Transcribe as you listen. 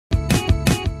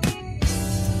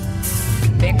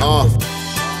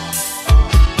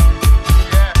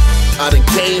I done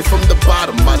came from the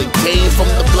bottom, I done came from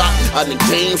the block, I done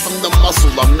came from the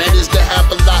muscle, I managed to have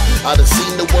a lot. I done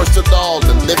seen the worst of all,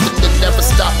 and living to never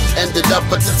stop. Ended up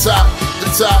at the top, the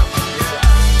top.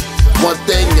 One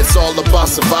thing, it's all about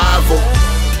survival.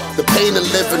 The pain of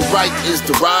living right is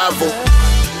the rival.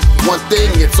 One thing,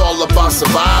 it's all about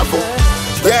survival.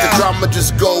 Let the drama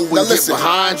just go and get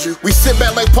behind you. We sit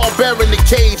back like Paul Bear in the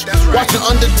cage, watching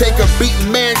Undertaker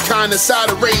beating mankind inside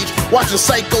a rage, watching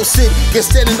Psycho Sid get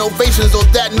standing ovations on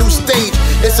that new stage.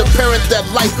 It's apparent that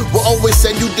life will always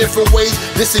send you different ways.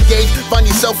 Disengage, find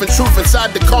yourself in truth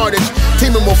inside the carnage,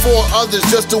 teaming with 4 others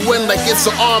just to win like it's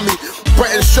an army.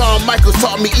 Brett and Shawn Michaels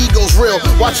taught me ego's real,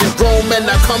 watching grown men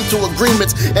not come to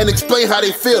agreements and explain how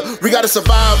they feel. We gotta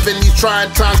survive in these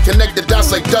trying times, connect the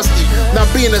dots like Dusty. Now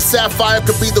being a sapphire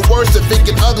could be the worst if it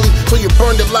get ugly, so you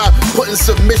burn it live, put in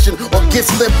submission, or gets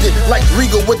lifted like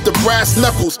Regal with the brass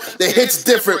knuckles. The hit's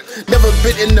different, never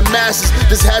been in the masses,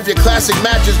 just have your classic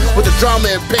matches with the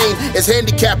drama and pain. It's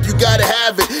handicapped, you gotta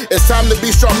have it. It's time to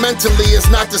be strong mentally,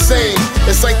 it's not the same.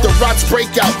 It's like the rocks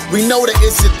break out, we know that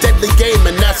it's a deadly game,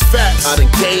 and that's facts. I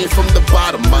done came from the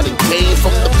bottom, I done came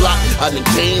from the block, I done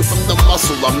came from the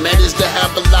muscle, I managed to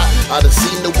have a lot. I done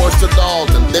seen the worst of all,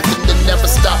 and living to never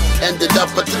stop. Ended up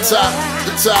at the top,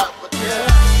 the top.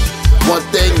 One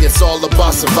thing, it's all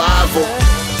about survival.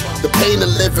 The pain of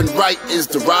living right is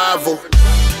the rival.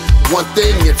 One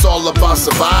thing, it's all about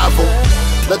survival.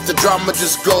 Let the drama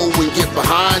just go and get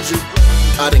behind you.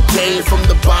 I done came from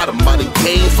the bottom, I done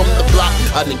came from the block,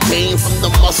 I done came from the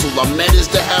muscle, I managed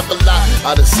to have a lot.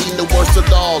 I done seen the worst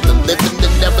of all, and living to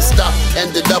never stop.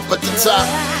 Ended up at the top,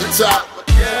 the top.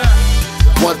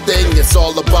 One thing, it's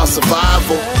all about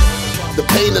survival. The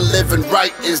pain of living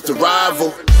right is the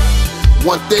rival.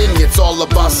 One thing, it's all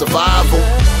about survival.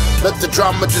 Let the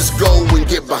drama just go and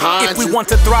get behind you. If we want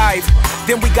to thrive,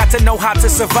 then we got to know how to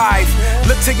survive.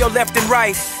 Look to your left and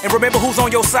right, and remember who's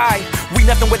on your side. We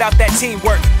nothing without that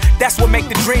teamwork. That's what make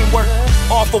the dream work.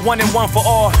 All for one and one for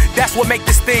all. That's what make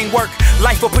this thing work.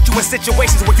 Life will put you in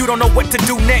situations where you don't know what to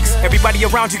do next. Everybody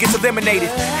around you gets eliminated,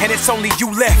 and it's only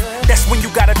you left. That's when you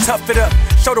gotta tough it up.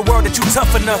 Show the world that you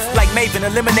tough enough. Like Maven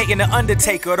eliminating the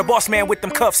Undertaker, or the boss man with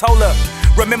them cuffs. Hold up.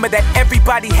 Remember that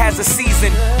everybody has a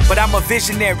season, but I'm a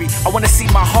visionary. I wanna see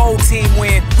my whole team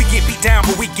win. We get beat down,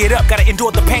 but we get up. Gotta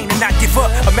endure the pain and not give up.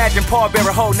 Imagine Paul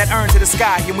Bearer holding that urn to the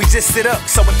sky, and we just sit up.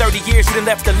 So in 30 years, you done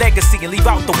left a legacy and leave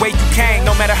out the way you came.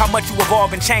 No matter how much you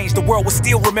evolve and change, the world will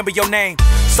still remember your name.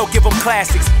 So give them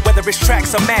classics, whether it's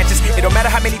tracks or matches. It don't matter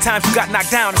how many times you got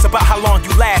knocked down, it's about how long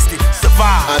you lasted.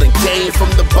 Survive. I done came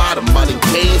from the bottom, I done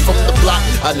came from the block,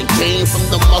 I done came from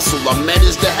the muscle, I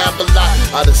managed to have a lot.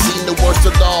 I done seen the worst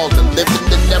of all, and living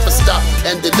to never stop.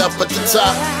 Ended up at the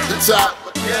top, the top.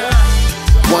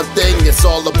 One thing, it's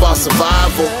all about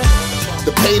survival.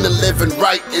 The pain of living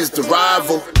right is the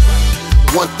rival.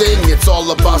 One thing, it's all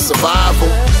about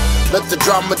survival. Let the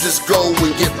drama just go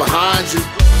and get behind you.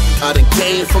 I done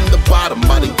came from the bottom,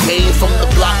 I done came from the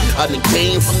block, I done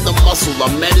came from the muscle, I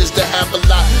managed to have a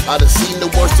lot. I done seen the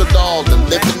worst of all, and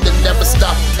living to never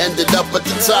stop. Ended up at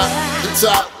the top, the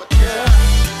top.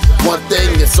 One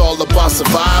thing, it's all about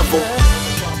survival.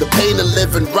 The pain of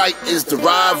living right is the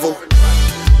rival.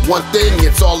 One thing,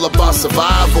 it's all about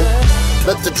survival.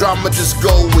 Let the drama just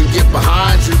go and get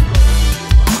behind you.